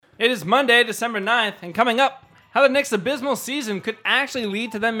It is Monday, December 9th, and coming up, how the Knicks' abysmal season could actually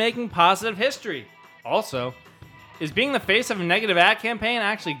lead to them making positive history. Also, is being the face of a negative ad campaign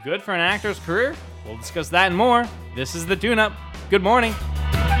actually good for an actor's career? We'll discuss that and more. This is The Tune-Up. Good morning.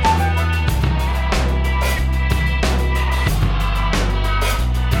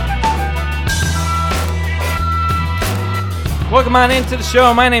 Welcome on into the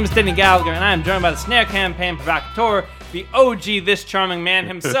show. My name is Denny Gallagher, and I am joined by the Snare Campaign Provocateur, the OG, this charming man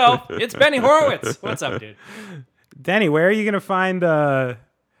himself. It's Benny Horowitz. What's up, dude? Denny, where are you gonna find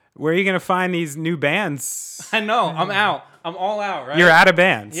these new bands? I know. I'm out. I'm all out, right? You're out of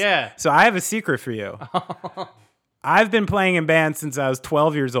bands. Yeah. So I have a secret for you. I've been playing in bands since I was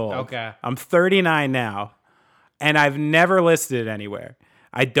 12 years old. Okay. I'm 39 now, and I've never listed it anywhere.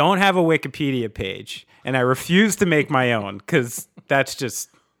 I don't have a Wikipedia page, and I refuse to make my own because that's just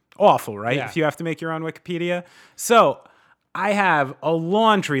awful, right? Yeah. If you have to make your own Wikipedia. So I have a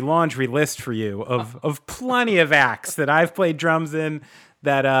laundry list for you of plenty of acts that I've played drums in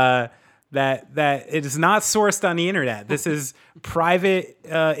that it is not sourced on the internet. This is private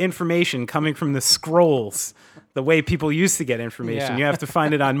information coming from the scrolls, the way people used to get information. Yeah. You have to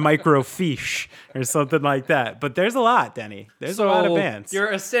find it on microfiche or something like that. But there's a lot, Denny. There's a lot of bands.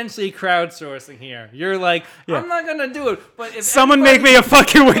 You're essentially crowdsourcing here. You're like, I'm not going to do it. But if Someone make me a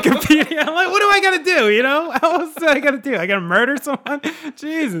fucking Wikipedia. I'm like, what do I got to do? You know? How else do I got to do? I got to murder someone?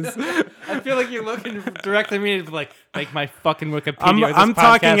 Jesus. I feel like you're looking directly at me to like, make my fucking Wikipedia. I'm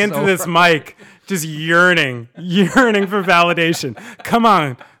talking into this mic, just yearning for validation. Come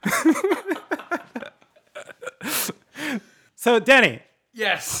on. So, Denny.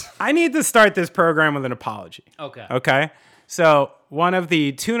 Yes. I need to start this program with an apology. Okay? So, one of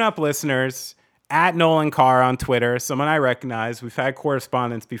the tune-up listeners, at Nolan Carr on Twitter, someone I recognize, we've had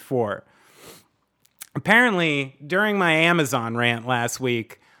correspondence before. Apparently, during my Amazon rant last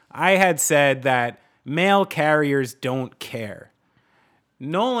week, I had said that mail carriers don't care.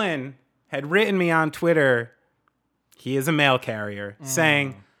 Nolan had written me on Twitter, he is a mail carrier,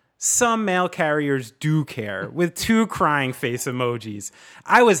 saying, some mail carriers do care, with 2 crying face emojis.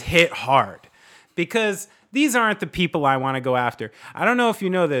 I was hit hard because these aren't the people I want to go after. I don't know if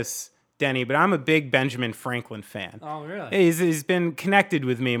you know this, Denny, but I'm a big Benjamin Franklin fan. Oh, really? He's been connected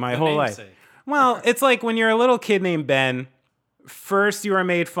with me my whole life. namesake. Well, it's like when you're a little kid named Ben, first you are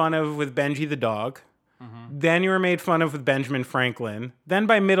made fun of with Benji the dog. Then you were made fun of with Benjamin Franklin. Then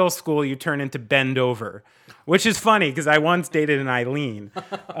by middle school, you turn into Bend Over, which is funny because I once dated an Eileen.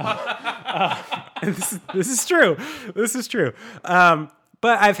 This is true. This is true. But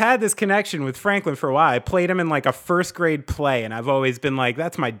I've had this connection with Franklin for a while. I played him in like a first grade play, and I've always been like,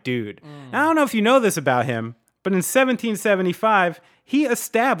 that's my dude. Now, I don't know if you know this about him, but in 1775, he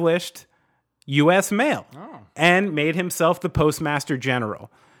established U.S. mail and made himself the Postmaster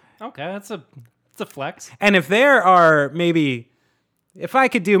General. Okay, that's a flex. And if there are if I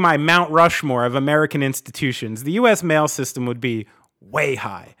could do my Mount Rushmore of American institutions, the U.S. mail system would be way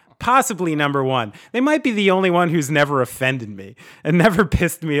high, possibly number 1. They might be the only one who's never offended me and never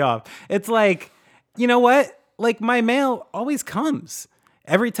pissed me off. It's like, you know what? Like, my mail always comes.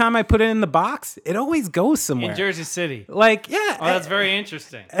 Every time I put it in the box, it always goes somewhere. In Jersey City. Like, yeah. Oh, that's very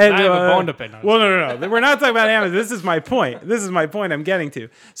interesting. And, I have a bone to pick on. Well, no. We're not talking about Amazon. This is my point. I'm getting to.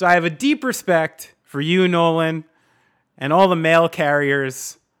 So I have a deep respect for you, Nolan, and all the mail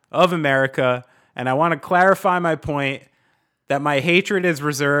carriers of America. And I want to clarify my point that my hatred is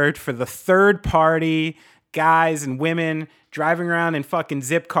reserved for the third-party guys and women driving around in fucking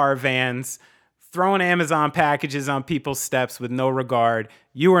zip car vans, throwing Amazon packages on people's steps with no regard.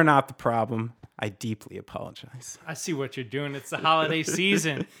 You are not the problem. I deeply apologize. I see what you're doing. It's the holiday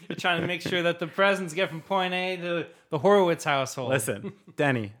season. You're trying to make sure that the presents get from point A to the Horowitz household. Listen,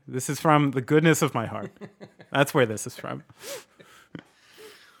 Denny, this is from the goodness of my heart. That's where this is from. All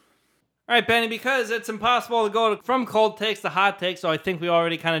right, Benny, because it's impossible to go from cold takes to hot takes, so I think we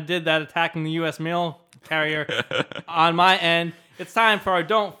already kind of did that attacking the U.S. mail carrier on my end. It's time for our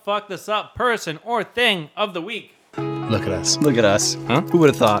Don't Fuck This Up person or thing of the week. Look at us. Look at us. Huh? Who would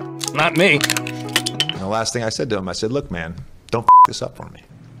have thought? Not me. And the last thing I said to him, I said, look, man, don't this up for me.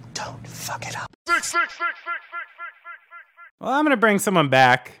 Don't fuck it up. Well, I'm going to bring someone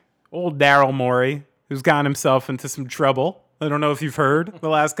back. Old Daryl Morey, who's gotten himself into some trouble. I don't know if you've heard the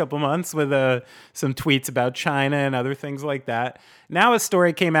last couple months with some tweets about China and other things like that. Now a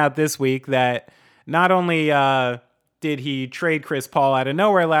story came out this week that not only did he trade Chris Paul out of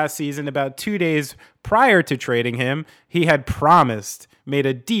nowhere last season, about 2 days prior to trading him, he had made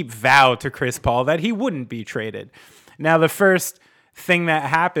a deep vow to Chris Paul that he wouldn't be traded. Now, the first thing that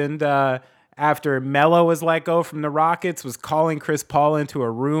happened after Melo was let go from the Rockets, was calling Chris Paul into a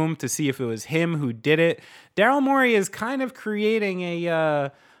room to see if it was him who did it. Daryl Morey is kind of creating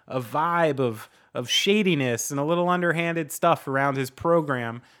a vibe of shadiness and a little underhanded stuff around his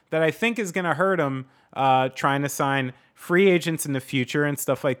program that I think is going to hurt him trying to sign free agents in the future and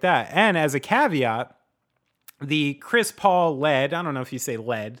stuff like that. And as a caveat, the Chris Paul led, I don't know if you say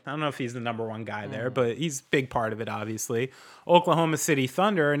led, I don't know if he's the number one guy there, but he's a big part of it, obviously. Oklahoma City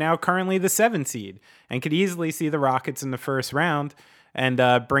Thunder are now currently the 7 seed and could easily see the Rockets in the first round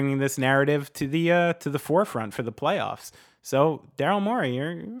and bringing this narrative to the forefront for the playoffs. So, Daryl Morey,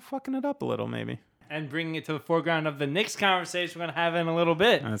 you're fucking it up a little, maybe. And bringing it to the foreground of the Knicks conversation we're going to have in a little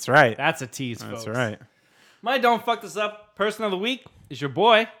bit. That's right. That's a tease, folks. That's right. My Don't Fuck This Up person of the week is your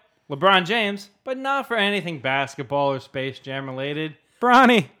boy, LeBron James, but not for anything basketball or Space Jam related.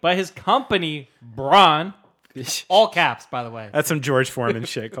 Bronny. But his company, Bron, all caps, by the way. That's some George Foreman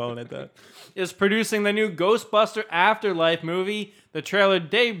shit, calling it that. Is producing the new Ghostbuster Afterlife movie. The trailer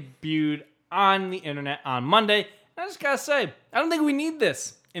debuted on the internet on Monday. I just gotta say, I don't think we need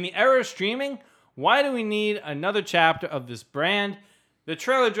this. In the era of streaming, why do we need another chapter of this brand? The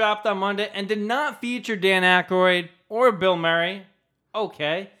trailer dropped on Monday and did not feature Dan Aykroyd or Bill Murray.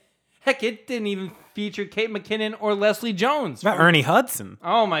 Okay. Heck, it didn't even feature Kate McKinnon or Leslie Jones. About Ernie Hudson.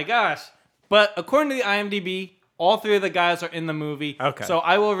 Oh my gosh. But according to the IMDb, all 3 of the guys are in the movie. Okay. So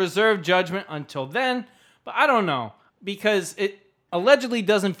I will reserve judgment until then. But I don't know. Because it allegedly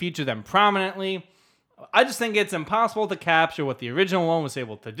doesn't feature them prominently. I just think it's impossible to capture what the original one was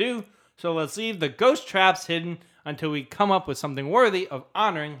able to do. So let's leave the ghost traps hidden until we come up with something worthy of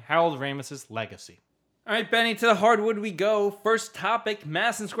honoring Harold Ramis's legacy. All right, Benny, to the hardwood we go. First topic,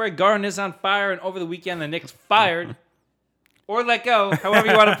 Madison Square Garden is on fire, and over the weekend the Knicks fired, or let go, however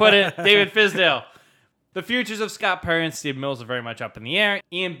you want to put it, David Fizdale. The futures of Scott Perry and Steve Mills are very much up in the air.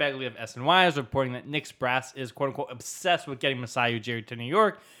 Ian Begley of SNY is reporting that Knicks brass is, quote-unquote, obsessed with getting Masai Ujiri to New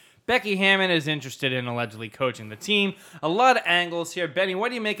York. Becky Hammond is interested in allegedly coaching the team. A lot of angles here. Benny, what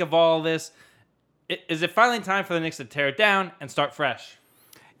do you make of all this? Is it finally time for the Knicks to tear it down and start fresh?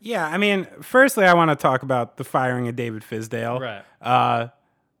 Yeah, I mean, firstly, I want to talk about the firing of David Fizdale. Right.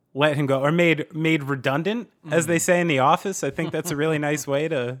 Let him go, or made redundant, as they say in The Office. I think that's a really nice way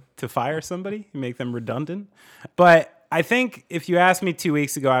to fire somebody, make them redundant. But I think if you asked me 2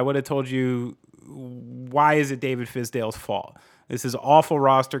 weeks ago, I would have told you, why is it David Fizdale's fault? This is awful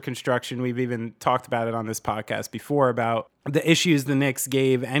roster construction. We've even talked about it on this podcast before about the issues the Knicks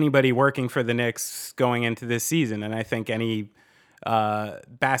gave anybody working for the Knicks going into this season. And I think any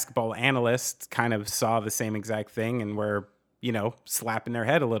basketball analysts kind of saw the same exact thing and were, slapping their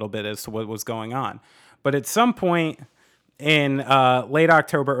head a little bit as to what was going on. But at some point in late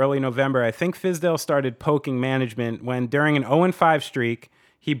October, early November, I think Fizdale started poking management when during an 0-5 streak,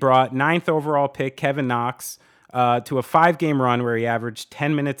 he brought 9th overall pick Kevin Knox to a 5-game run where he averaged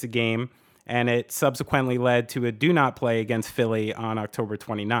 10 minutes a game, and it subsequently led to a do-not-play against Philly on October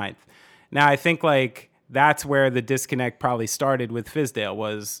 29th. Now, I think, that's where the disconnect probably started with Fizdale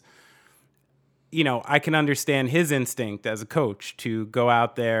was, I can understand his instinct as a coach to go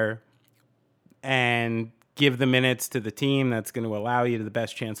out there and give the minutes to the team that's going to allow you the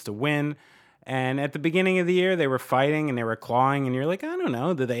best chance to win. And at the beginning of the year, they were fighting and they were clawing, and you're like, I don't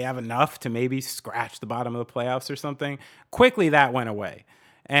know, do they have enough to maybe scratch the bottom of the playoffs or something? Quickly, that went away.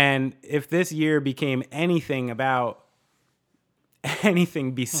 And if this year became anything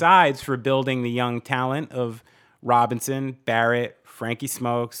besides for building the young talent of Robinson, Barrett, Frankie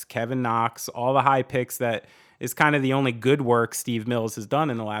Smokes, Kevin Knox, all the high picks that is kind of the only good work Steve Mills has done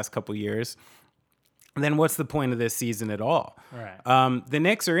in the last couple years, then what's the point of this season at all? Right. The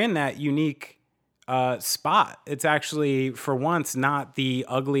Knicks are in that unique spot. It's actually, for once, not the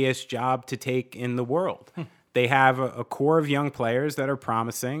ugliest job to take in the world. They have a core of young players that are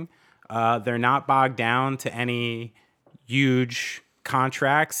promising. They're not bogged down to any huge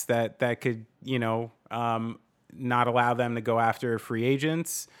contracts that could, not allow them to go after free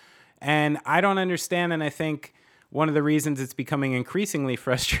agents. And I don't understand, and I think one of the reasons it's becoming increasingly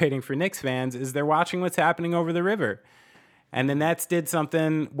frustrating for Knicks fans is they're watching what's happening over the river. And the Nets did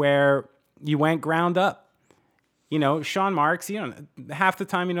something where you went ground up. Sean Marks, half the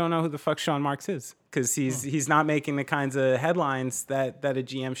time you don't know who the fuck Sean Marks is because he's not making the kinds of headlines that a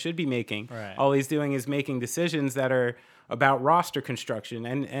GM should be making. Right. All he's doing is making decisions that are about roster construction.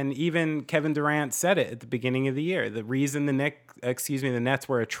 And even Kevin Durant said it at the beginning of the year. The reason the Nets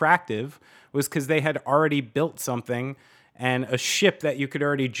were attractive was because they had already built something and a ship that you could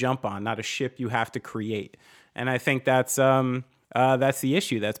already jump on, not a ship you have to create. And I think that's the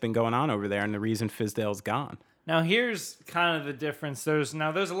issue that's been going on over there and the reason Fizdale's gone. Now, here's kind of the difference. There's a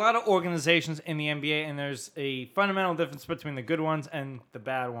lot of organizations in the NBA, and there's a fundamental difference between the good ones and the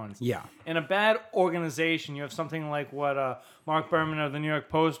bad ones. Yeah. In a bad organization, you have something like what Mark Berman of the New York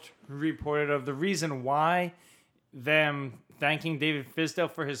Post reported of the reason why them thanking David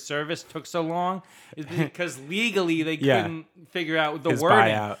Fizdale for his service took so long is because legally they couldn't figure out the his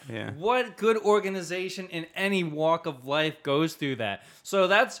wording. Buyout, yeah. What good organization in any walk of life goes through that? So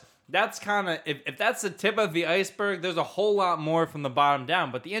that's kind of, if that's the tip of the iceberg, there's a whole lot more from the bottom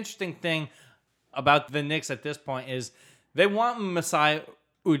down. But the interesting thing about the Knicks at this point is they want Masai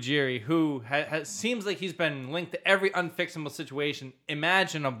Ujiri, who seems like he's been linked to every unfixable situation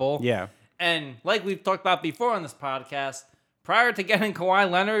imaginable. Yeah. And like we've talked about before on this podcast, prior to getting Kawhi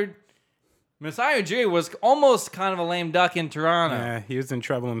Leonard, Masai Ujiri was almost kind of a lame duck in Toronto. Yeah, he was in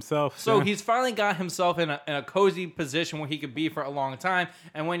trouble himself. So he's finally got himself in a cozy position where he could be for a long time.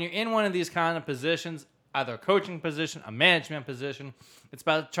 And when you're in one of these kind of positions, either a coaching position, a management position, it's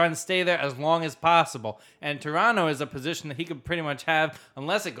about trying to stay there as long as possible. And Toronto is a position that he could pretty much have,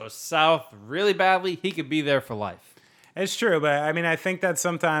 unless it goes south really badly, he could be there for life. It's true, but I mean, I think that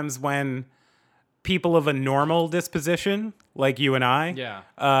sometimes when people of a normal disposition, like you and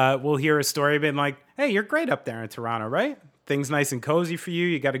I, will hear a story being like, hey, you're great up there in Toronto, right? Things nice and cozy for you.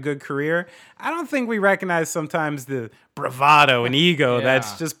 You got a good career. I don't think we recognize sometimes the bravado and ego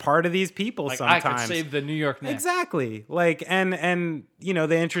that's just part of these people sometimes. I could save the New York Knicks. Exactly. Like, and you know,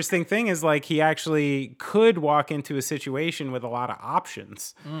 the interesting thing is like he actually could walk into a situation with a lot of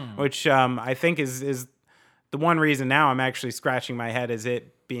options, which I think is the one reason now I'm actually scratching my head is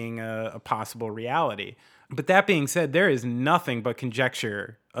it being a possible reality. But that being said, there is nothing but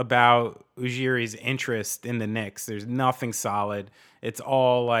conjecture about Ujiri's interest in the Knicks. There's nothing solid. It's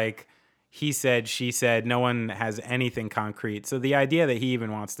all like he said, she said. No one has anything concrete. So the idea that he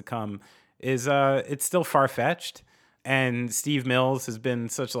even wants to come is it's still far-fetched. And Steve Mills has been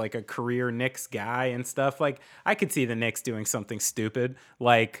such like a career Knicks guy and stuff. Like I could see the Knicks doing something stupid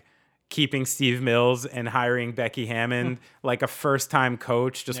like keeping Steve Mills and hiring Becky Hammond like a first-time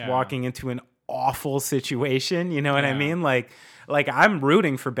coach, just walking into an awful situation. You know what I mean? Like I'm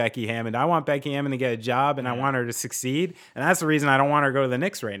rooting for Becky Hammond. I want Becky Hammond to get a job, and I want her to succeed. And that's the reason I don't want her to go to the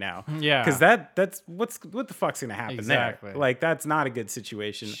Knicks right now. Yeah, because that's what the fuck's gonna happen there? Like that's not a good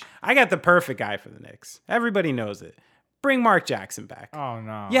situation. I got the perfect guy for the Knicks. Everybody knows it. Bring Mark Jackson back. Oh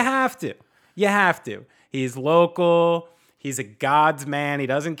no, you have to. You have to. He's local. He's a God's man. He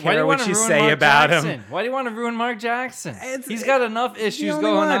doesn't care what you say about him. Why do you want to ruin Mark Jackson? He's got enough issues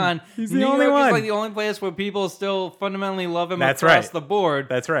going on. He's New the only York one. is like the only place where people still fundamentally love him That's across right. the board.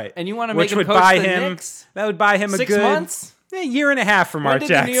 That's right. And you want to Which make him would coach buy the him, Knicks? That would buy him 6 a good months? year and a half for Mark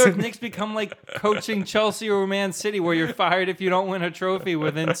Jackson. When did the New York Knicks become like coaching Chelsea or Man City, where you're fired if you don't win a trophy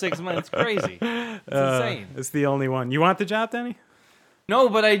within 6 months? It's crazy. It's insane. It's the only one. You want the job, Danny? No,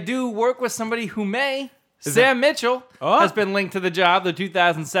 but I do work with somebody who may. Sam Mitchell has been linked to the job, the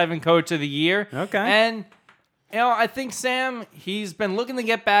 2007 Coach of the Year. Okay. And, you know, I think Sam, he's been looking to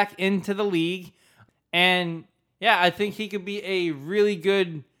get back into the league. And, yeah, I think he could be a really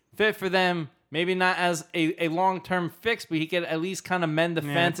good fit for them. Maybe not as a long-term fix, but he could at least kind of mend the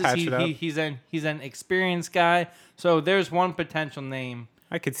fences. He's an experienced guy. So there's one potential name.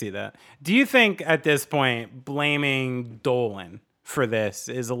 I could see that. Do you think at this point blaming Dolan for this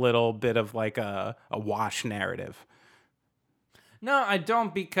is a little bit of like a wash narrative? No, I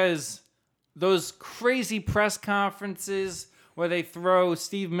don't, because those crazy press conferences where they throw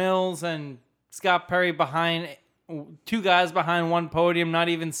Steve Mills and Scott Perry behind, two guys behind one podium, not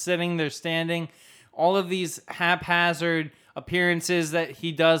even sitting, they're standing. All of these haphazard appearances that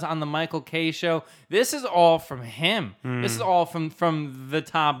he does on the Michael Kay show, this is all from him. This is all from the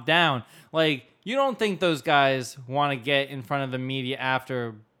top down. Like, you don't think those guys want to get in front of the media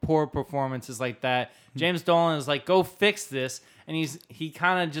after poor performances like that. James Dolan is like, go fix this. And he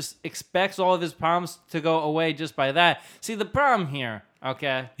kind of just expects all of his problems to go away just by that. See, the problem here,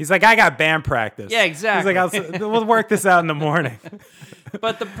 okay? He's like, I got band practice. Yeah, exactly. He's like, we'll work this out in the morning.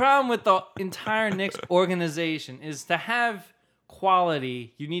 But the problem with the entire Knicks organization is to have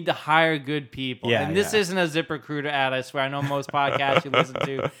quality, you need to hire good people. Yeah, and this yeah. isn't a ZipRecruiter ad, I swear. I know most podcasts you listen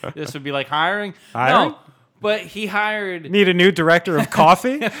to, this would be like hiring. Hiring? No, but he hired... Need a new director of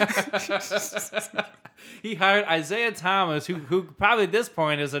coffee? He hired Isaiah Thomas, who probably at this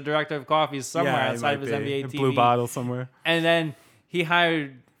point is a director of coffee somewhere Yeah, he outside of might his be. NBA A TV. Blue Bottle somewhere. And then he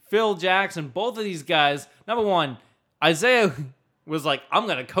hired Phil Jackson. Both of these guys, number one, Isaiah was like, I'm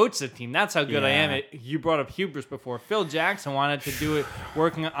going to coach the team. That's how good I am. You brought up hubris before. Phil Jackson wanted to do it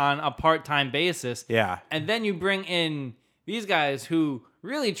working on a part-time basis. Yeah. And then you bring in these guys who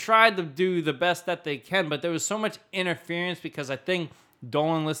really tried to do the best that they can, but there was so much interference because I think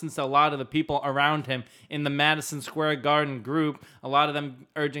Dolan listens to a lot of the people around him in the Madison Square Garden group, a lot of them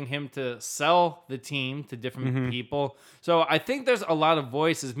urging him to sell the team to different people. So I think there's a lot of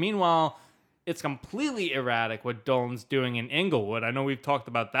voices. Meanwhile, it's completely erratic what Dolan's doing in Inglewood. I know we've talked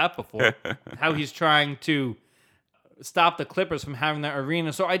about that before, how he's trying to stop the Clippers from having their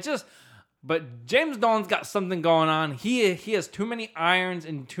arena. But James Dolan's got something going on. He has too many irons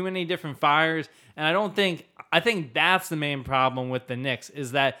and too many different fires, and I think that's the main problem with the Knicks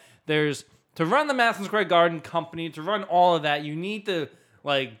is that to run the Madison Square Garden company, to run all of that, you need to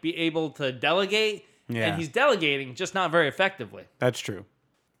be able to delegate, and he's delegating, just not very effectively. That's true.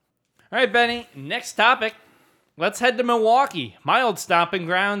 All right, Benny, next topic. Let's head to Milwaukee, my old stomping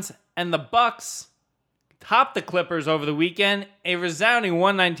grounds, and the Bucks topped the Clippers over the weekend. A resounding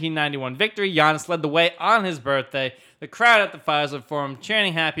 119-91 victory. Giannis led the way on his birthday. The crowd at the Fiserv Forum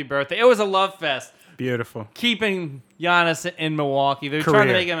chanting happy birthday. It was a love fest. Beautiful. Keeping Giannis in Milwaukee. They're trying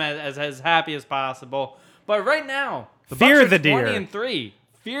to make him as happy as possible. But right now, the Fear Bucks the are deer. 20-3.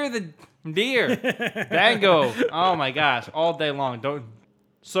 Fear the deer. Dango. Oh my gosh, all day long.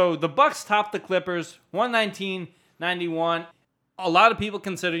 So the Bucks topped the Clippers 119-91. A lot of people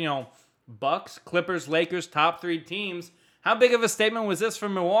consider, Bucks, Clippers, Lakers, top 3 teams. How big of a statement was this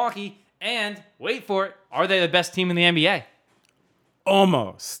from Milwaukee? And, wait for it, are they the best team in the NBA?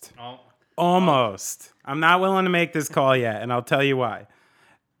 Almost. Oh. Almost. I'm not willing to make this call yet, and I'll tell you why.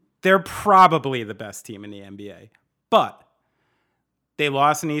 They're probably the best team in the NBA. But they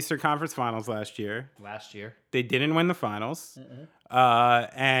lost in the Eastern Conference Finals last year. They didn't win the finals.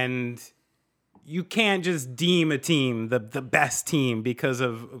 And you can't just deem a team the best team because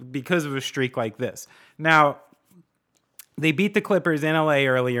of a streak like this. Now, they beat the Clippers in LA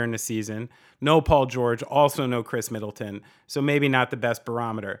earlier in the season. No Paul George, also no Chris Middleton. So maybe not the best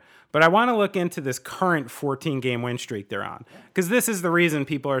barometer. But I want to look into this current 14-game win streak they're on, because this is the reason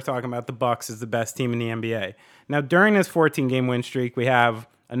people are talking about the Bucks as the best team in the NBA. Now, during this 14-game win streak, we have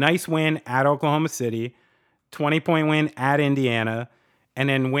a nice win at Oklahoma City, 20-point win at Indiana, and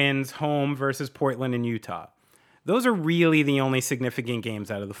then wins home versus Portland and Utah. Those are really the only significant games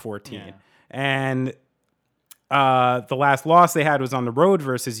out of the 14. Yeah. And the last loss they had was on the road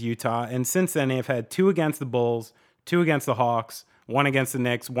versus Utah. And since then, they've had 2 against the Bulls, 2 against the Hawks, 1 against the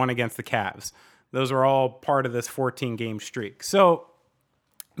Knicks, 1 against the Cavs. Those are all part of this 14-game streak. So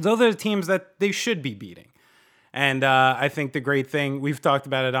those are the teams that they should be beating. And I think the great thing, we've talked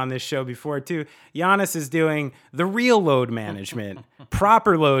about it on this show before too, Giannis is doing the real load management,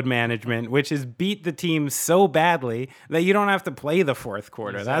 proper load management, which is beat the team so badly that you don't have to play the fourth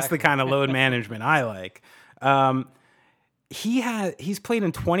quarter. Exactly. That's the kind of load management I like. He's played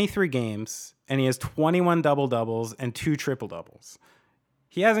in 23 games, and he has 21 double-doubles and 2 triple-doubles.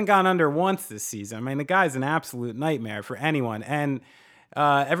 He hasn't gone under once this season. I mean, the guy's an absolute nightmare for anyone. And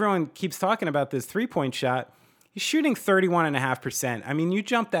everyone keeps talking about this three-point shot. He's shooting 31.5%. I mean, you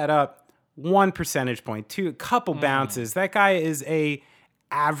jump that up 1 percentage point, a couple bounces. That guy is a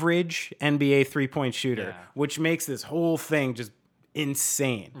average NBA three-point shooter, which makes this whole thing just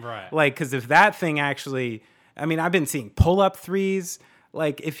insane. Right. Because if that thing actually, I've been seeing pull-up threes.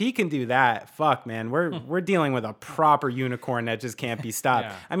 If he can do that, fuck, man, we're dealing with a proper unicorn that just can't be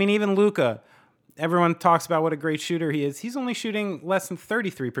stopped. Yeah. Even Luka. Everyone talks about what a great shooter he is. He's only shooting less than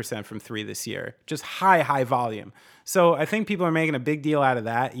 33% from 3 this year. Just high volume. So I think people are making a big deal out of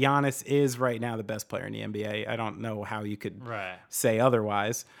that. Giannis is right now the best player in the NBA. I don't know how you could say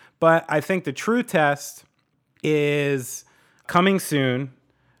otherwise. But I think the true test is coming soon.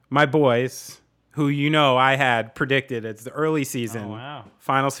 My boys, who I had predicted it's the early season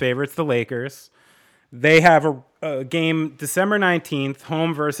finals favorites, the Lakers. They have a game December 19th,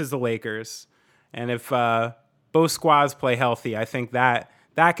 home versus the Lakers. And if both squads play healthy, I think that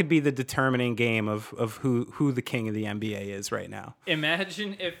could be the determining game of who the king of the NBA is right now.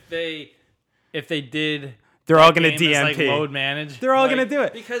 Imagine if they did. They're all going to DNP. Load manage. They're all going to do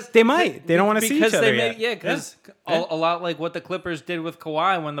it because they might. They don't want to see each other yet. Yeah, because a lot like what the Clippers did with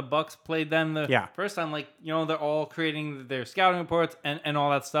Kawhi when the Bucks played them the first time. They're all creating their scouting reports and all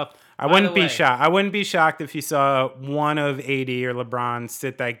that stuff. I wouldn't be shocked. I wouldn't be shocked if you saw one of AD or LeBron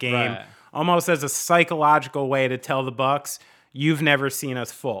sit that game. Right. Almost as a psychological way to tell the Bucks, you've never seen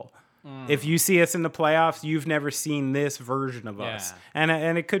us full. If you see us in the playoffs, you've never seen this version of us. And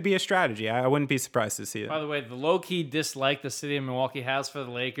it could be a strategy. I wouldn't be surprised to see it. By the way, the low-key dislike the city of Milwaukee has for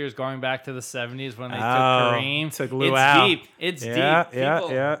the Lakers going back to the 70s when they took Kareem. Took Lou It's deep.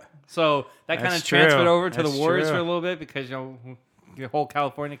 Yeah. So that kind of transferred over to the Warriors for a little bit because, the whole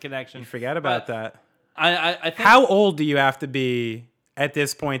California connection. You forget about that. I think. How old do you have to be at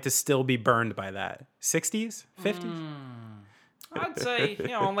this point to still be burned by that? 60s? 50s? I'd say,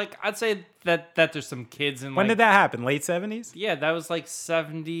 I'd say that there's some kids in When did that happen? Late 70s? Yeah, that was like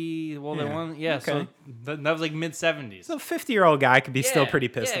 70. Well, they won. Yeah, Okay. so that was like mid 70s. So a 50-year-old guy could be still pretty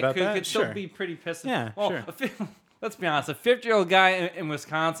pissed about that. Could Sure. still be pretty pissed. Yeah, well, sure. Let's be honest. A 50-year-old guy in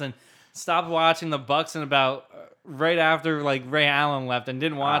Wisconsin stopped watching the Bucks in about right after like Ray Allen left and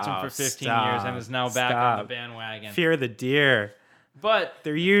didn't watch him for 15 years and is now back on the bandwagon. Fear the deer. But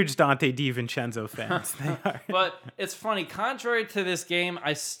They're huge Dante DiVincenzo fans. They are. But it's funny. Contrary to this game,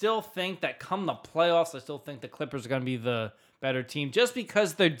 I still think that come the playoffs, I still think the Clippers are going to be the better team just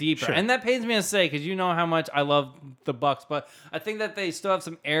because they're deeper. Sure. And that pains me to say because you know how much I love the Bucks. But I think that they still have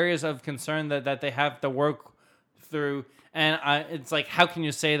some areas of concern that they have to work through. And it's like, how can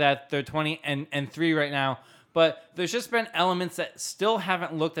you say that they're 20-3 right now? But there's just been elements that still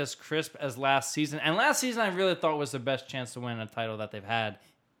haven't looked as crisp as last season. And last season, I really thought was the best chance to win a title that they've had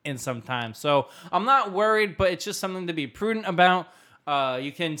in some time. So I'm not worried, but it's just something to be prudent about.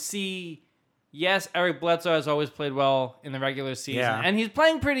 You can see, yes, Eric Bledsoe has always played well in the regular season. Yeah. And he's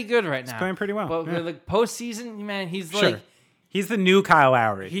playing pretty good right now. He's playing pretty well. But yeah. with the postseason, man, he's Sure. like... He's the new Kyle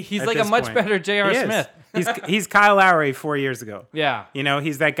Lowry. He's at like a this much point. better J.R. He is. Smith. he's Kyle Lowry 4 years ago. Yeah.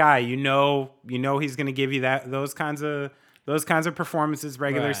 He's that guy. You know he's going to give you those kinds of performances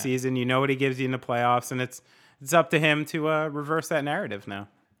regular Right. season. You know what he gives you in the playoffs, and it's up to him to reverse that narrative now.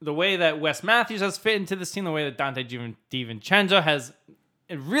 The way that Wes Matthews has fit into this team, the way that Dante DiVincenzo has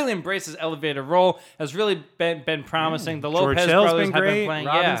really embraced his elevated role, has really been promising. The George Lopez Hill's brothers been have great. been playing.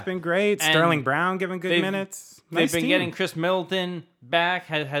 Robin's been great. And Sterling Brown giving good minutes. They've Nice been team. getting Chris Middleton back,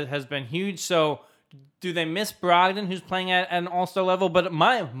 has been huge. So do they miss Brogdon, who's playing at an all-star level? But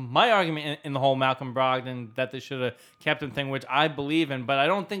my argument in the whole Malcolm Brogdon that they should have kept him thing, which I believe in, but I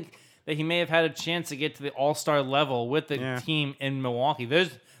don't think that he may have had a chance to get to the all-star level with the team in Milwaukee.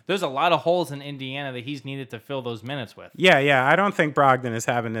 There's a lot of holes in Indiana that he's needed to fill those minutes with. Yeah. I don't think Brogdon is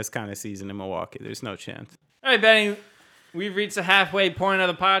having this kind of season in Milwaukee. There's no chance. All right, Benny, we've reached the halfway point of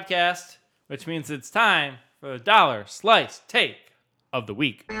the podcast, which means it's time for the dollar slice take of the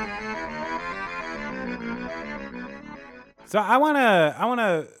week. So I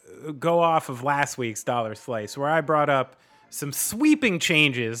wanna go off of last week's dollar slice where I brought up some sweeping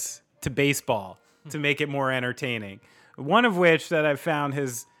changes to baseball to make it more entertaining. One of which that I've found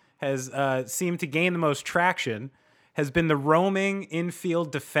has seemed to gain the most traction has been the roaming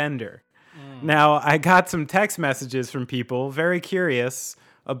infield defender. Now, I got some text messages from people very curious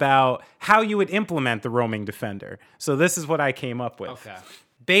about how you would implement the roaming defender. So this is what I came up with. Okay.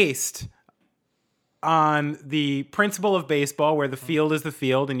 Based on the principle of baseball where the field is the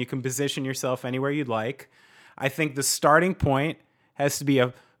field and you can position yourself anywhere you'd like, I think the starting point has to be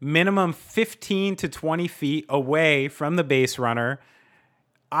a minimum 15 to 20 feet away from the base runner,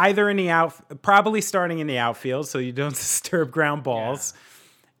 either in the probably starting in the outfield so you don't disturb ground balls. Yeah.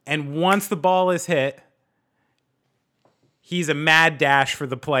 And once the ball is hit, he's a mad dash for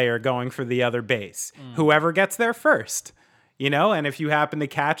the player going for the other base. Whoever gets there first. And if you happen to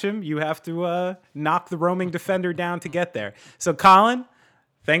catch him, you have to knock the roaming defender down to get there. So, Colin,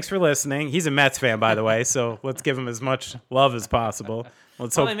 thanks for listening. He's a Mets fan, by the way, so let's give him as much love as possible.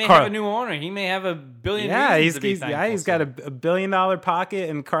 Let's hope they may have a new owner. He may have a billion reasons to be thankful. He's got a $1 billion pocket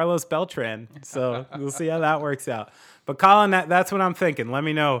in Carlos Beltran. So we'll see how that works out. But, Colin, that's what I'm thinking. Let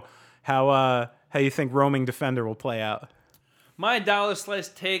me know how you think roaming defender will play out. My dollar slice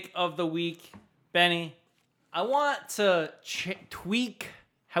take of the week, Benny, I want to tweak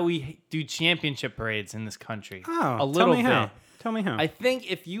how we do championship parades in this country a little bit. Tell me how. I think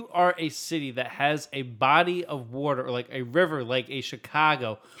if you are a city that has a body of water, or like a river, like a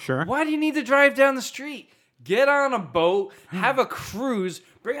Chicago, sure. Why do you need to drive down the street? Get on a boat, have a cruise,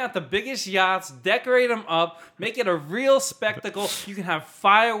 bring out the biggest yachts, decorate them up, make it a real spectacle. You can have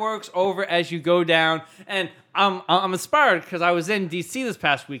fireworks over as you go down. And I'm inspired because I was in D.C. this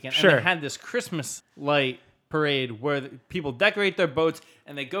past weekend, Sure. and they had this Christmas light parade where people decorate their boats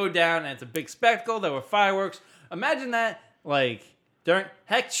and they go down, and it's a big spectacle. There were fireworks. Imagine that,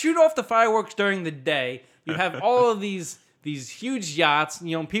 shoot off the fireworks during the day. You have all of these huge yachts.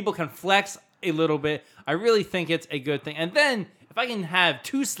 People can flex a little bit. I really think it's a good thing. And then if I can have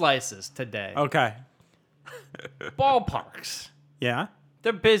two slices today. Okay. Ballparks. Yeah.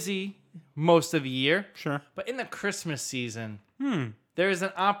 They're busy most of the year. Sure. But in the Christmas season, there is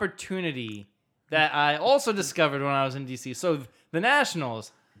an opportunity that I also discovered when I was in D.C. So the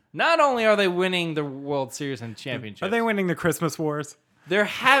Nationals, not only are they winning the World Series and championships. Are they winning the Christmas Wars? They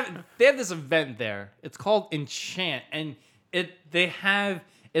have this event there. It's called Enchant, and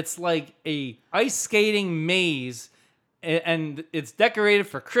it's like a ice skating maze and it's decorated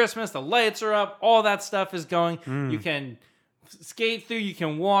for Christmas. The lights are up. All that stuff is going. You can skate through. You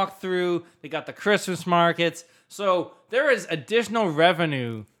can walk through. They got the Christmas markets. So there is additional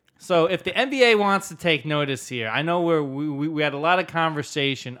revenue. So if the NBA wants to take notice here, I know we had a lot of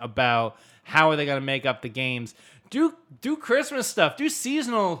conversation about how are they going to make up the games. Do Christmas stuff. Do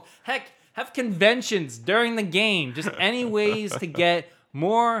seasonal. Heck, have conventions during the game. Just any ways to get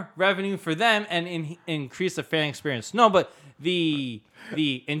more revenue for them and increase the fan experience. No, but the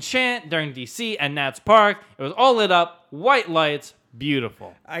Enchant during DC and Nats Park, it was all lit up, white lights,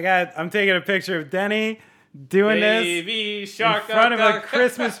 beautiful. I'm taking a picture of Denny doing Baby this shark in front of a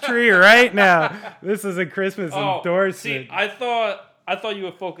Christmas tree right now. This is a Christmas endorsement. See, I thought you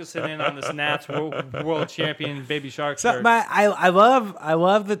were focusing in on this Nats world champion Baby Shark. So, but I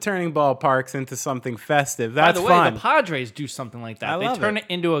love the turning ballparks into something festive. That's fun. By the way, fun. the Padres do something like that. They turn it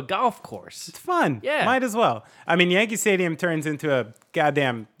into a golf course. It's fun. Yeah. Might as well. I mean, Yankee Stadium turns into a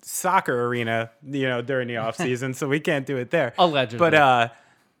goddamn soccer arena, during the off season, so we can't do it there. Allegedly. But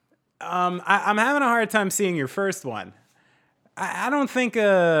I'm having a hard time seeing your first one. I don't think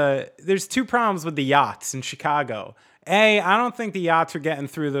there's two problems with the yachts in Chicago. I don't think the yachts are getting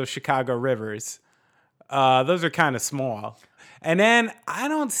through those Chicago rivers. Those are kind of small. And then I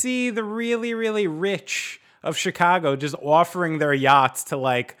don't see the really, really rich of Chicago just offering their yachts to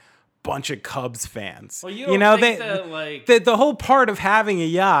like bunch of Cubs fans. Well, you don't think that, like... the whole part of having a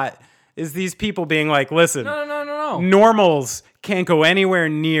yacht is these people being like, listen, no. Normals can't go anywhere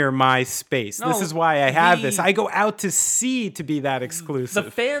near my space. No, this is why I have this. I go out to sea to be that exclusive.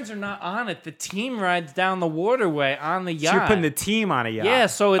 The fans are not on it. The team rides down the waterway on the yacht. So you're putting the team on a yacht. Yeah,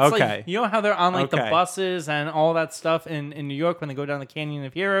 so it's like, you know how they're on like the Okay. buses and all that stuff in New York when they go down the Canyon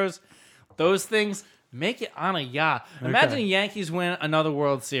of Heroes? Those things, make it on a yacht. Imagine the Yankees win another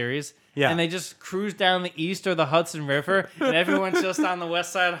World Series. Yeah. And they just cruise down the East or the Hudson River, and everyone's just on the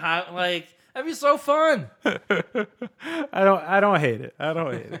West Side like, that'd be so fun. I don't hate it. I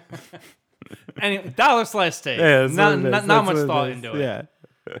don't hate it. Anyway, dollar slice steak. Yeah, that's what it is. Not That's much what thought is. into it. Yeah.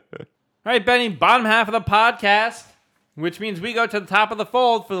 All right, Benny, bottom half of the podcast, which means we go to the top of the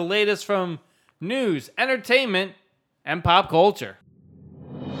fold for the latest from news, entertainment, and pop culture.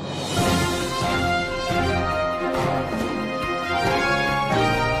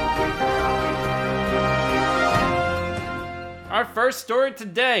 Our first story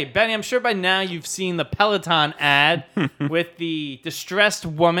today. Benny, I'm sure by now you've seen the Peloton ad with the distressed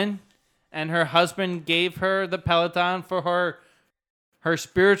woman, and her husband gave her the Peloton for her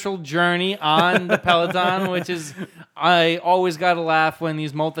spiritual journey on the Peloton, which is, I always got to laugh when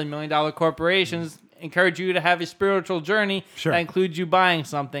these multi-million-dollar corporations encourage you to have a spiritual journey that includes you buying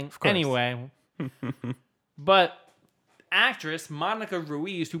something. Anyway. But actress Monica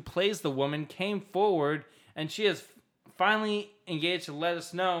Ruiz, who plays the woman, came forward, and she has finally engaged to let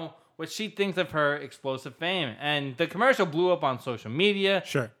us know what she thinks of her explosive fame. And the commercial blew up on social media.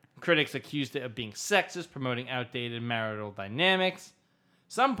 Sure. Critics accused it of being sexist, promoting outdated marital dynamics.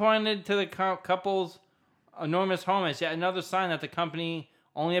 Some pointed to the couple's enormous home as yet another sign that the company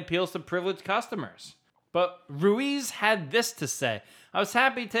only appeals to privileged customers. But Ruiz had this to say. I was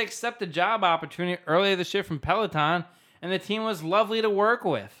happy to accept a job opportunity earlier this year from Peloton, and the team was lovely to work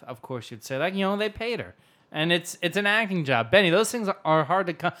with. Of course, you'd say that. They paid her. And it's an acting job. Benny, those things are hard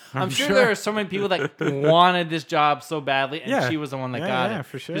to come. I'm sure there are so many people that wanted this job so badly, and she was the one that got it. Yeah,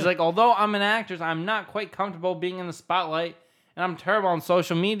 for sure. She's like, although I'm an actress, I'm not quite comfortable being in the spotlight, and I'm terrible on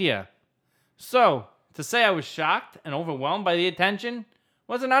social media. So, to say I was shocked and overwhelmed by the attention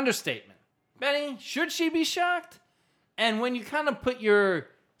was an understatement. Benny, should she be shocked? And when you kind of put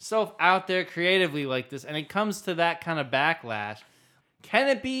yourself out there creatively like this, and it comes to that kind of backlash, can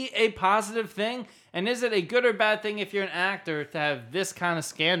it be a positive thing? And is it a good or bad thing if you're an actor to have this kind of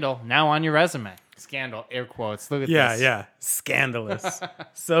scandal now on your resume? Scandal, air quotes. Look at this. Yeah. Scandalous.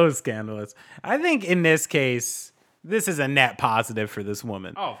 So scandalous. I think in this case, this is a net positive for this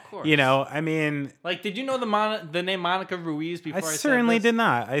woman. Oh, of course. I mean... Like, did you know the name Monica Ruiz before I said certainly this? did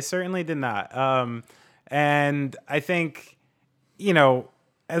not. I certainly did not. And I think,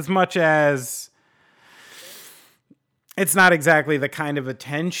 as much as it's not exactly the kind of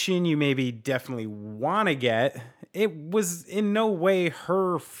attention you maybe definitely want to get, it was in no way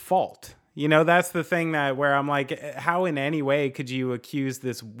her fault. That's the thing where I'm like, how in any way could you accuse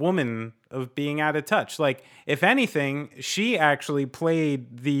this woman of being out of touch? Like, if anything, she actually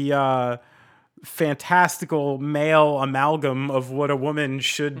played the fantastical male amalgam of what a woman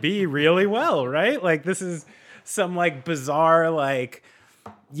should be really well, right? Like, this is some like bizarre, like,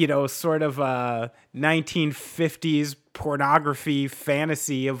 sort of 1950s pornography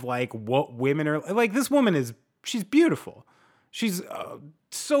fantasy of like what women are like. This woman is she's beautiful. She's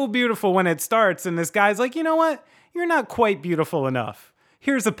so beautiful when it starts, and this guy's like, you know what? You're not quite beautiful enough.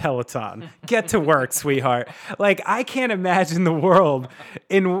 Here's a Peloton. Get to work, sweetheart. Like, I can't imagine the world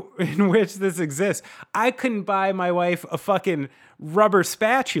in which this exists. I couldn't buy my wife a fucking rubber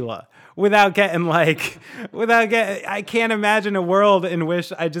spatula I can't imagine a world in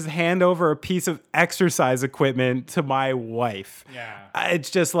which I just hand over a piece of exercise equipment to my wife. Yeah. It's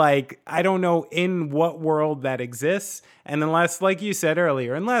just like, I don't know in what world that exists. And unless, like you said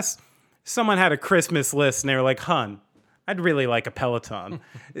earlier, unless someone had a Christmas list and they were like, hun, I'd really like a Peloton.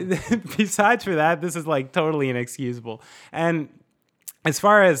 Besides for that, this is like totally inexcusable. And as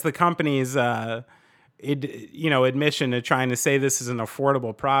far as the company's, admission to trying to say this is an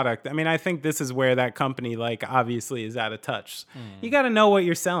affordable product, I mean, I think this is where that company, like, obviously is out of touch. You got to know what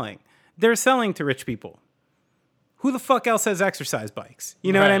you're selling. They're selling to rich people. Who the fuck else has exercise bikes?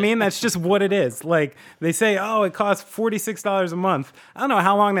 You know what I mean? That's just what it is. Like, they say, oh, it costs $46 a month. I don't know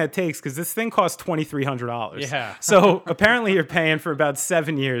how long that takes because this thing costs $2,300. Yeah. So apparently you're paying for about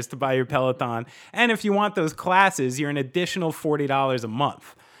 7 years to buy your Peloton. And if you want those classes, you're an additional $40 a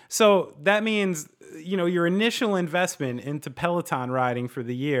month. So that means, your initial investment into Peloton riding for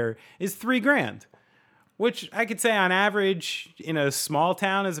the year is $3,000, which I could say on average in a small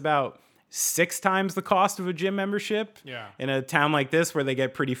town is about 6 times the cost of a gym membership. Yeah. In a town like this where they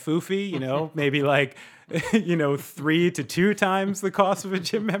get pretty foofy, maybe like, 3 to 2 times the cost of a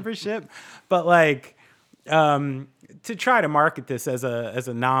gym membership. But like, to try to market this as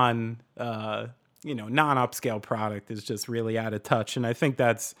a non-upscale product is just really out of touch. And I think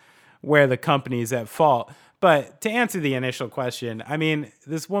that's where the company's at fault. But to answer the initial question, I mean,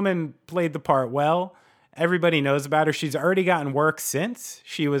 this woman played the part well. Everybody knows about her. She's already gotten work since.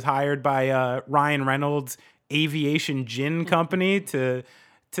 She was hired by Ryan Reynolds' Aviation Gin Company to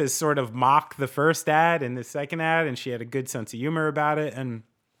sort of mock the first ad and the second ad, and she had a good sense of humor about it. And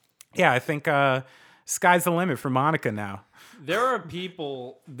yeah, I think sky's the limit for Monica now. There are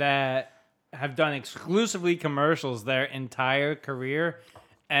people that have done exclusively commercials their entire career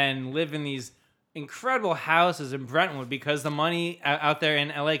and live in these incredible houses in Brentwood because the money out there in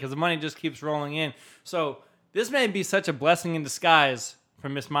LA, because the money just keeps rolling in. So this may be such a blessing in disguise for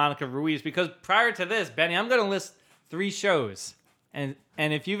Miss Monica Ruiz, because prior to this, Benny, I'm going to list 3 shows. And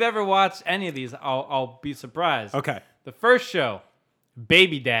if you've ever watched any of these, I'll be surprised. Okay. The first show,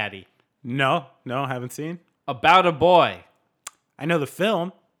 Baby Daddy. No, haven't seen. About a Boy. I know the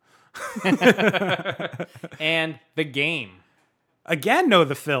film. And The Game. Again, know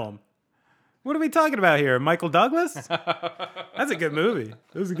the film. What are we talking about here? Michael Douglas? That's a good movie.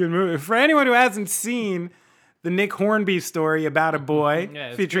 It was a good movie. For anyone who hasn't seen the Nick Hornby story About a Boy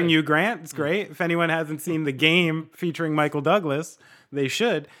featuring Hugh Grant, it's great. If anyone hasn't seen The Game featuring Michael Douglas, they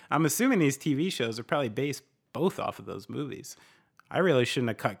should. I'm assuming these TV shows are probably based both off of those movies. I really shouldn't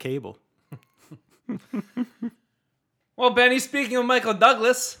have cut cable. Well, Benny, speaking of Michael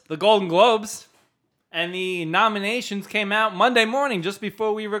Douglas, the Golden Globes and the nominations came out Monday morning just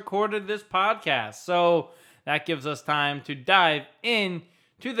before we recorded this podcast. So that gives us time to dive in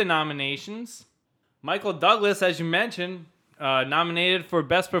to the nominations. Michael Douglas, as you mentioned, nominated for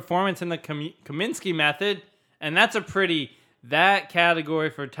Best Performance in the Kominsky Method. And that's that category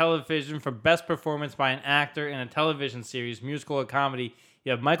for television for Best Performance by an Actor in a Television Series, Musical or Comedy.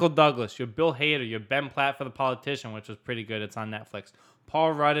 You have Michael Douglas, you have Bill Hader, you have Ben Platt for The Politician, which was pretty good. It's on Netflix.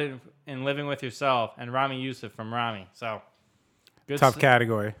 Paul Rudd in Living with Yourself, and Rami Youssef from Rami. So, good tough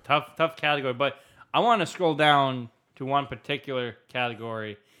category. Tough category. But I want to scroll down to one particular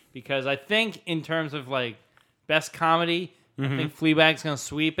category because I think in terms of like best comedy, I think Fleabag's going to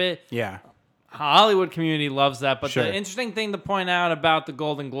sweep it. Yeah. Hollywood community loves that. But Sure. the interesting thing to point out about the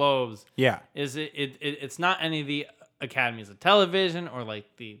Golden Globes is it's not any of the academies of television or like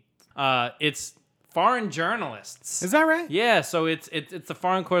it's foreign journalists. Is that right? Yeah, so it's the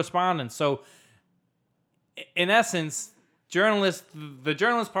foreign correspondents. So in essence, the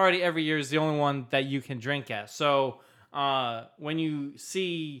journalist party every year is the only one that you can drink at. So when you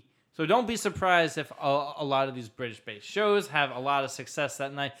see, so don't be surprised if a lot of these British-based shows have a lot of success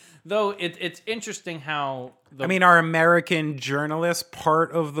that night. Though it's interesting how are American journalists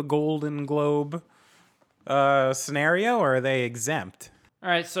part of the Golden Globe scenario, or are they exempt? All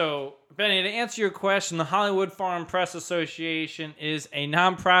right, so Benny, to answer your question, the Hollywood Foreign Press Association is a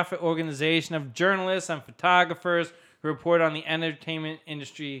nonprofit organization of journalists and photographers who report on the entertainment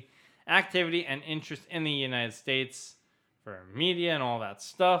industry activity and interest in the United States for media and all that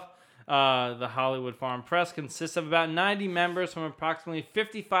stuff. The Hollywood Foreign Press consists of about 90 members from approximately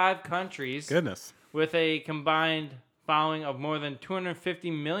 55 countries. Goodness. With a combined following of more than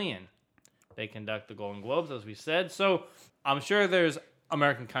 250 million. they conduct the Golden Globes, as we said. So I'm sure there's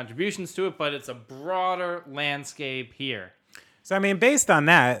American contributions to it, but it's a broader landscape here. So, I mean, based on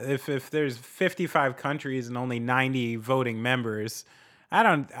that, if there's 55 countries and only 90 voting members, I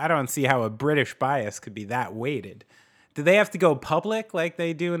don't see how a British bias could be that weighted. Do they have to go public like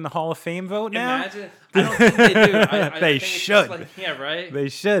they do in the Hall of Fame vote now? Imagine. I don't think they do. I They think it's should. just yeah, right? They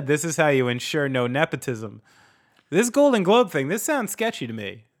should. This is how you ensure no nepotism. This Golden Globe thing, this sounds sketchy to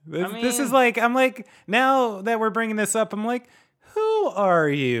me. This is like, I'm like, now that we're bringing this up, I'm like, who are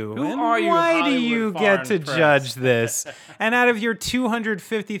you? Who and are you, why do Hollywood you foreign get to press? judge this? And out of your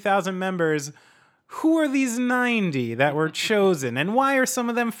 250,000 members, who are these 90 that were chosen? And why are some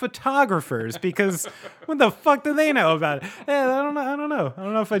of them photographers? Because what the fuck do they know about it? I don't know. I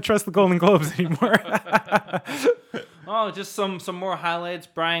don't know if I trust the Golden Globes anymore. Oh, just some more highlights.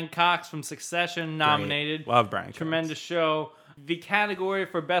 Brian Cox from Succession nominated. Love Brian Cox. Tremendous show. The category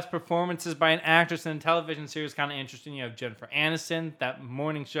for best performances by an actress in a television series kind of interesting. You have Jennifer Aniston, that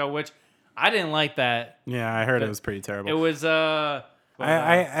morning show, which I didn't like that. Yeah, I heard it was pretty terrible. It was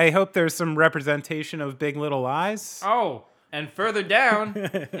I hope there's some representation of Big Little Lies. Oh, and further down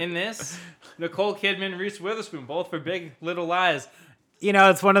in this, Nicole Kidman, Reese Witherspoon, both for Big Little Lies. You know,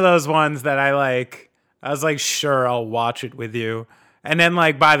 it's one of those ones that I was like, sure, I'll watch it with you. And then,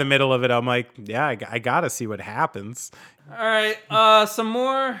 like, by the middle of it, I'm like, yeah, I gotta see what happens. All right, some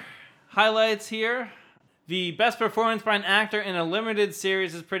more highlights here. The best performance by an actor in a limited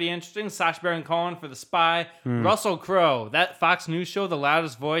series is pretty interesting. Sacha Baron Cohen for The Spy. Russell Crowe, that Fox News show, The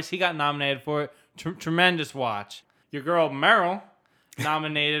Loudest Voice, he got nominated for it. Tremendous watch. Your girl Meryl,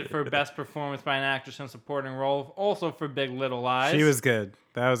 nominated for best performance by an actress in a supporting role, also for Big Little Lies. She was good.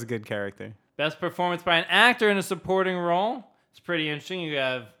 That was a good character. Best performance by an actor in a supporting role. It's pretty interesting. You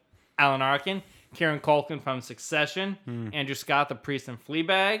have Alan Arkin, Kieran Culkin from Succession, Andrew Scott, the priest in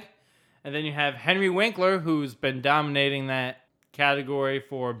Fleabag. And then you have Henry Winkler, who's been dominating that category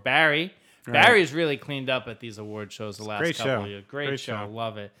for Barry. Right. Barry's really cleaned up at these award shows the last couple of years. Great show.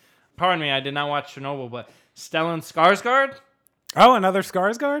 Love it. Pardon me, I did not watch Chernobyl, but Stellan Skarsgård. Oh, another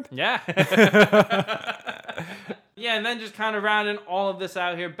Skarsgård? Yeah. Yeah, and then just kind of rounding all of this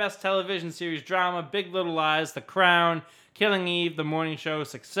out here. Best television series drama, Big Little Lies, The Crown, Killing Eve, The Morning Show,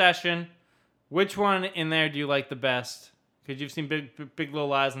 Succession. Which one in there do you like the best? Because you've seen Big Little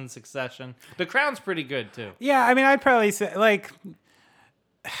Lies and Succession. The Crown's pretty good, too. Yeah, I mean, I'd probably say, like,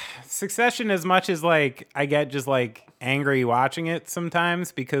 Succession, as much as, like, I get just, like, angry watching it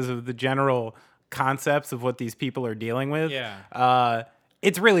sometimes because of the general concepts of what these people are dealing with. Yeah.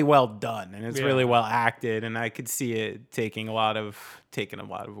 It's really well done and it's really well acted, and I could see it taking a lot of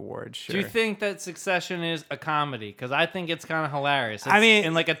awards. Sure. Do you think that Succession is a comedy? Because I think it's kind of hilarious. It's I mean,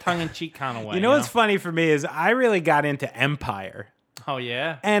 in like a tongue-in-cheek kind of way. You know what's funny for me is I really got into Empire. Oh,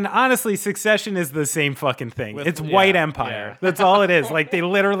 yeah? And honestly, Succession is the same fucking thing. It's yeah, white empire. Yeah. That's all it is. Like, they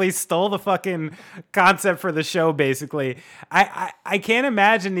literally stole the fucking concept for the show, basically. I can't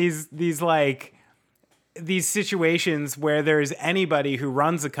imagine these situations where there's anybody who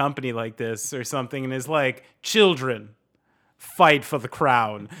runs a company like this or something and is like, children, fight for the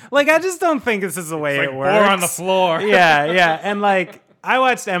crown. Like, I just don't think this is the way it works. Or on the floor. Yeah. And like, I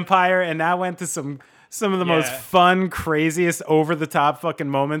watched Empire and I went to some of the most fun, craziest, over-the-top fucking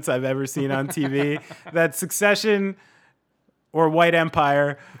moments I've ever seen on TV. That Succession or White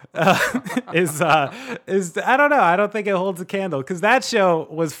Empire is I don't know. I don't think it holds a candle because that show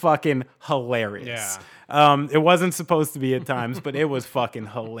was fucking hilarious. Yeah. It wasn't supposed to be at times, but it was fucking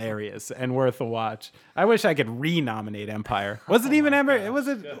hilarious and worth a watch. I wish I could re-nominate Empire. Was it even ever? Was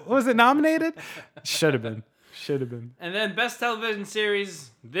it nominated? Should have been. And then best television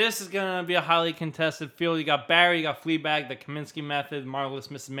series. This is gonna be a highly contested field. You got Barry, you got Fleabag, The Kaminsky Method, Marvelous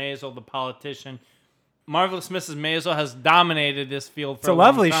Mrs. Maisel, The Politician. Marvelous Mrs. Maisel has dominated this field for a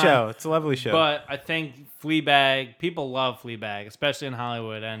long time. It's a lovely show. But I think Fleabag, people love Fleabag, especially in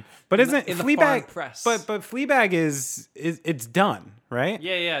Hollywood. But isn't in the Fleabag foreign press? But Fleabag is it's done, right?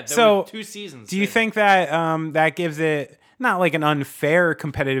 Yeah. So were 2 seasons. Do you think that that gives it not like an unfair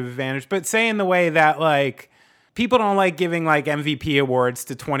competitive advantage, but say in the way that like people don't like giving like MVP awards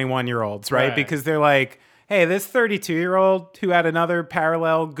to 21-year-olds, right? Because they're like, hey, this 32-year-old who had another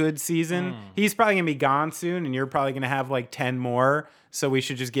parallel good season, he's probably going to be gone soon, and you're probably going to have like 10 more, so we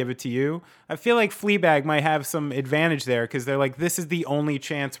should just give it to you. I feel like Fleabag might have some advantage there because they're like, this is the only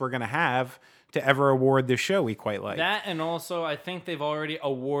chance we're going to have to ever award this show we quite like. That, and also I think they've already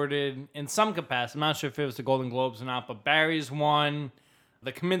awarded in some capacity. I'm not sure if it was the Golden Globes or not, but Barry's won,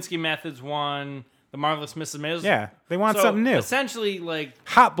 The Kaminsky Method's won, The Marvelous Mrs. Maisel. Yeah, they want something new. Essentially, like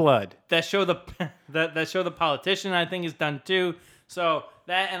Hot Blood. that show the Politician, I think, is done too. So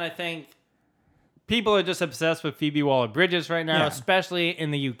that, and I think People are just obsessed with Phoebe Waller-Bridges right now, Yeah. especially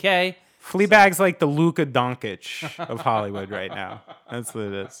in the UK. Fleabag's like the Luka Doncic of Hollywood right now. That's what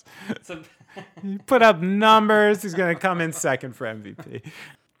it is. So, He put up numbers. He's going to come in second for MVP.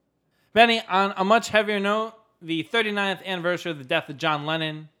 Benny, on a much heavier note, the 39th anniversary of the death of John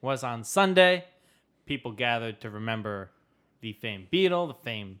Lennon was on Sunday. People gathered to remember the famed Beatle, the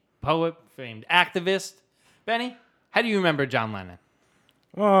famed poet, famed activist. Benny, how do you remember John Lennon?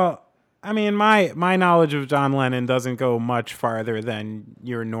 Well, I mean, my knowledge of John Lennon doesn't go much farther than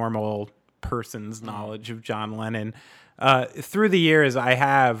your normal person's knowledge of John Lennon. Through the years, I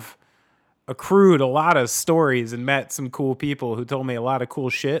have accrued a lot of stories and met some cool people who told me a lot of cool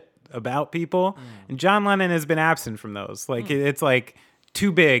shit about people. And John Lennon has been absent from those. Like, it's like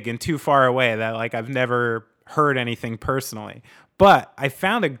too big and too far away that like I've never heard anything personally. But I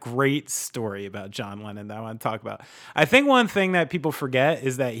found a great story about John Lennon that I want to talk about. I think one thing that people forget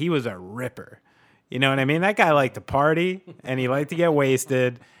is that he was a ripper. You know what I mean? That guy liked to party and he liked to get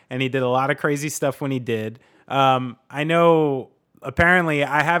wasted and he did a lot of crazy stuff when he did. I know, apparently,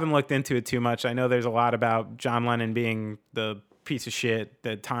 I haven't looked into it too much. I know there's a lot about John Lennon being the piece of shit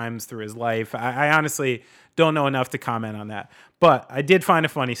at times through his life. I honestly don't know enough to comment on that. But I did find a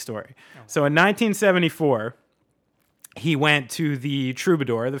funny story. So in 1974... he went to the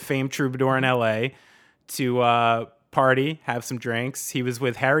Troubadour, the famed Troubadour in L.A., to party, have some drinks. He was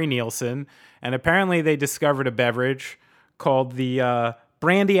with Harry Nilsson, and apparently they discovered a beverage called the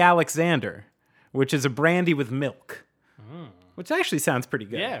Brandy Alexander, which is a brandy with milk, which actually sounds pretty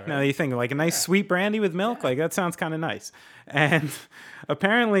good. Yeah, right. Now you think, like a nice sweet brandy with milk, like that sounds kind of nice. And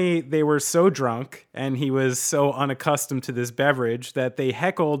apparently they were so drunk and he was so unaccustomed to this beverage that they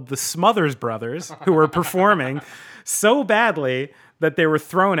heckled the Smothers Brothers, who were performing, so badly that they were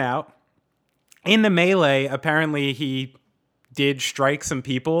thrown out. In the melee, apparently he did strike some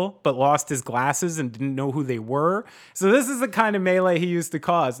people, but lost his glasses and didn't know who they were. So this is the kind of melee he used to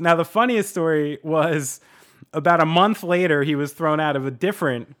cause. Now, the funniest story was about a month later, he was thrown out of a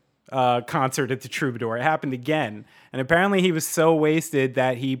different concert at the Troubadour. It happened again. And apparently he was so wasted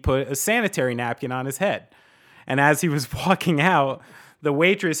that he put a sanitary napkin on his head. And as he was walking out, the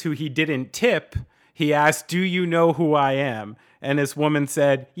waitress who he didn't tip, he asked, "Do you know who I am?" And this woman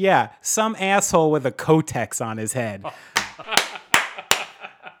said, "Yeah, some asshole with a Kotex on his head."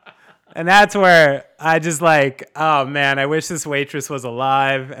 And that's where I just like, oh man, I wish this waitress was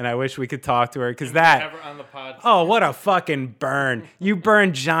alive and I wish we could talk to her because that, Ever on the podcast. oh, what a fucking burn. You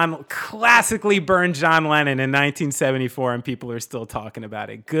classically burned John Lennon in 1974 and people are still talking about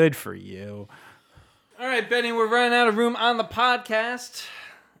it. Good for you. All right, Benny, we're running out of room on the podcast.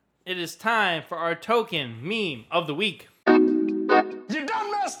 It is time for our token meme of the week. You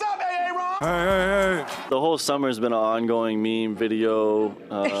done messed up, Aaron. Hey. The whole summer's been an ongoing meme video.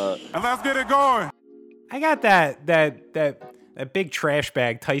 And let's get it going. I got that big trash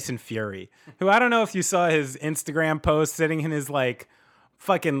bag, Tyson Fury, who I don't know if you saw his Instagram post sitting in his like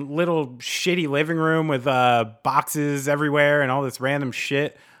fucking little shitty living room with boxes everywhere and all this random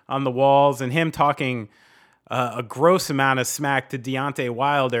shit on the walls and him talking a gross amount of smack to Deontay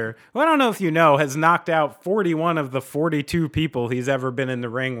Wilder, who I don't know if you know, has knocked out 41 of the 42 people he's ever been in the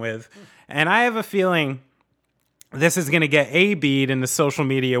ring with. And I have a feeling this is going to get A-B'd in the social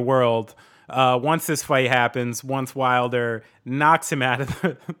media world once this fight happens, once Wilder knocks him out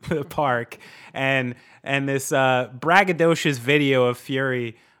of the park. And this braggadocious video of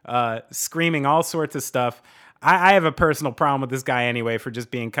Fury screaming all sorts of stuff. I have a personal problem with this guy anyway for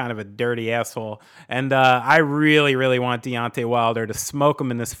just being kind of a dirty asshole. And I really, really want Deontay Wilder to smoke him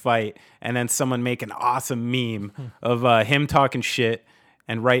in this fight and then someone make an awesome meme of him talking shit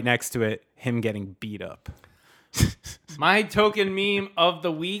and right next to it, him getting beat up. My token meme of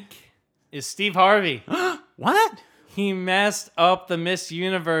the week is Steve Harvey. What? He messed up the Miss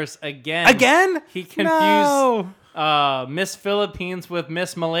Universe again. Again? He confused Miss Philippines with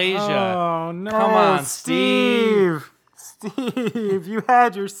Miss Malaysia. Oh, no. Come on, Steve. Steve, you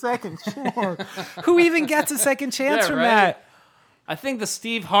had your second chance. Who even gets a second chance from right? that? I think the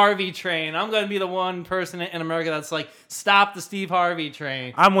Steve Harvey train. I'm going to be the one person in America that's like, stop the Steve Harvey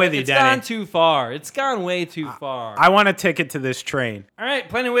train. I'm with you, It's Denny. gone too far. It's gone way too far. I want a ticket to this train. All right,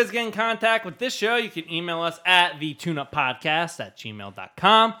 Plenty of Ways to get in contact with this show. You can email us at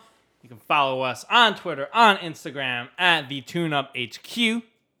thetuneuppodcast@gmail.com. You can follow us on Twitter, on Instagram, at thetuneuphq. You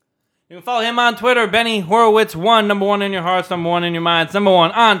can follow him on Twitter, Benny Horowitz 1, number 1 in your hearts, number 1 in your minds, number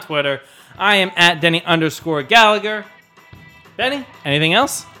 1 on Twitter. I am at Denny_Gallagher. Benny, anything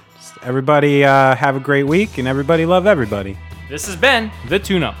else? Everybody have a great week, and everybody love everybody. This has been The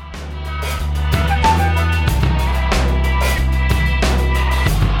Tune Up.